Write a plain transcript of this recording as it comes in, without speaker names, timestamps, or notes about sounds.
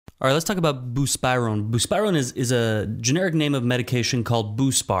All right, let's talk about Buspirone. Buspirone is a generic name of medication called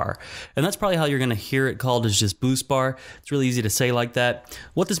Buspar, and that's probably how you're going to hear it called, is just Buspar. It's really easy to say like that.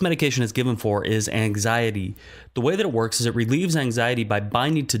 What this medication is given for is anxiety. The way that it works is it relieves anxiety by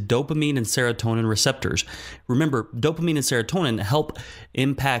binding to dopamine and serotonin receptors. Remember, dopamine and serotonin help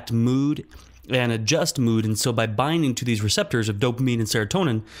impact mood and adjust mood, and so by binding to these receptors of dopamine and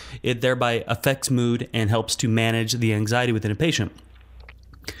serotonin, it thereby affects mood and helps to manage the anxiety within a patient.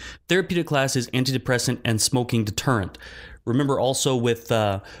 Therapeutic class is antidepressant and smoking deterrent. Remember also with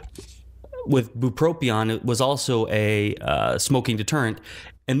bupropion, it was also a smoking deterrent.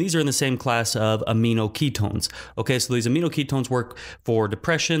 And these are in the same class of aminoketones. Okay, so these aminoketones work for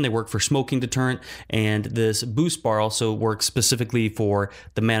depression, they work for smoking deterrent, and this Buspar also works specifically for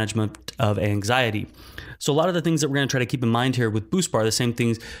the management of anxiety. So a lot of the things that we're going to try to keep in mind here with Buspar are the same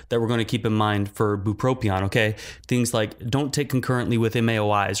things that we're going to keep in mind for bupropion, okay? Things like don't take concurrently with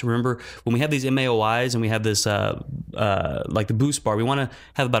MOAIs. Remember, when we have these MOAIs and we have this, like the Buspar, we want to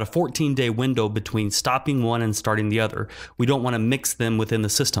have about a 14-day window between stopping one and starting the other. We don't want to mix them within the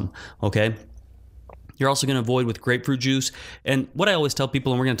system, okay? You're also going to avoid with grapefruit juice. And what I always tell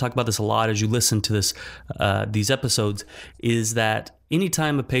people, and we're going to talk about this a lot as you listen to this, these episodes, is that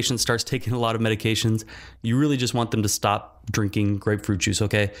anytime a patient starts taking a lot of medications, you really just want them to stop drinking grapefruit juice,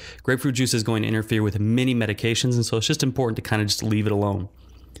 okay? Grapefruit juice is going to interfere with many medications, and so it's just important to kind of just leave it alone.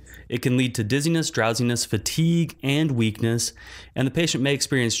 It can lead to dizziness, drowsiness, fatigue, and weakness, and the patient may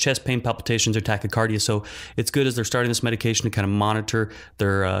experience chest pain, palpitations, or tachycardia, so it's good as they're starting this medication to kind of monitor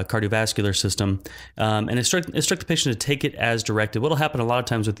their cardiovascular system and instruct the patient to take it as directed. What will happen a lot of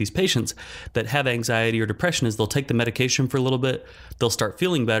times with these patients that have anxiety or depression is they'll take the medication for a little bit, they'll start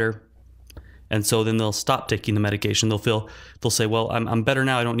feeling better, and so then they'll stop taking the medication. They'll say, well, I'm better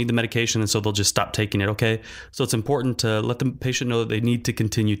now, I don't need the medication, and so they'll just stop taking it, okay? So it's important to let the patient know that they need to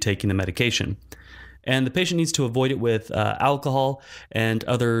continue taking the medication. And the patient needs to avoid it with alcohol and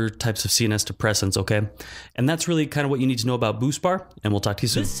other types of CNS depressants, okay? And that's really kind of what you need to know about Buspar, and we'll talk to you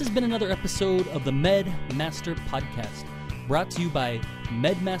soon. This has been another episode of the MedMaster Podcast, brought to you by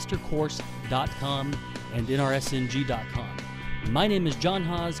medmastercourse.com and nrsng.com. My name is John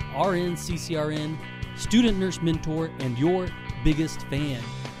Haas, RN, CCRN, student nurse mentor, and your biggest fan.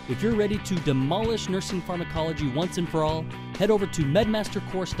 If you're ready to demolish nursing pharmacology once and for all, head over to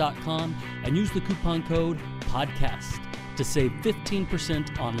medmastercourse.com and use the coupon code PODCAST to save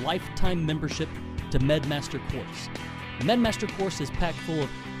 15% on lifetime membership to MedMaster Course. The MedMaster Course is packed full of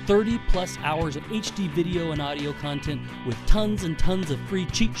 30 plus hours of HD video and audio content with tons and tons of free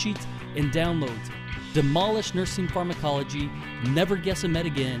cheat sheets and downloads. Demolish nursing pharmacology. Never guess a med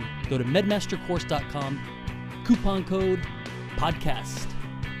again. Go to medmastercourse.com. Coupon code PODCAST.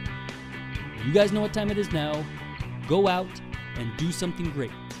 You guys know what time it is now. Go out and do something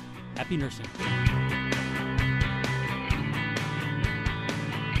great. Happy nursing.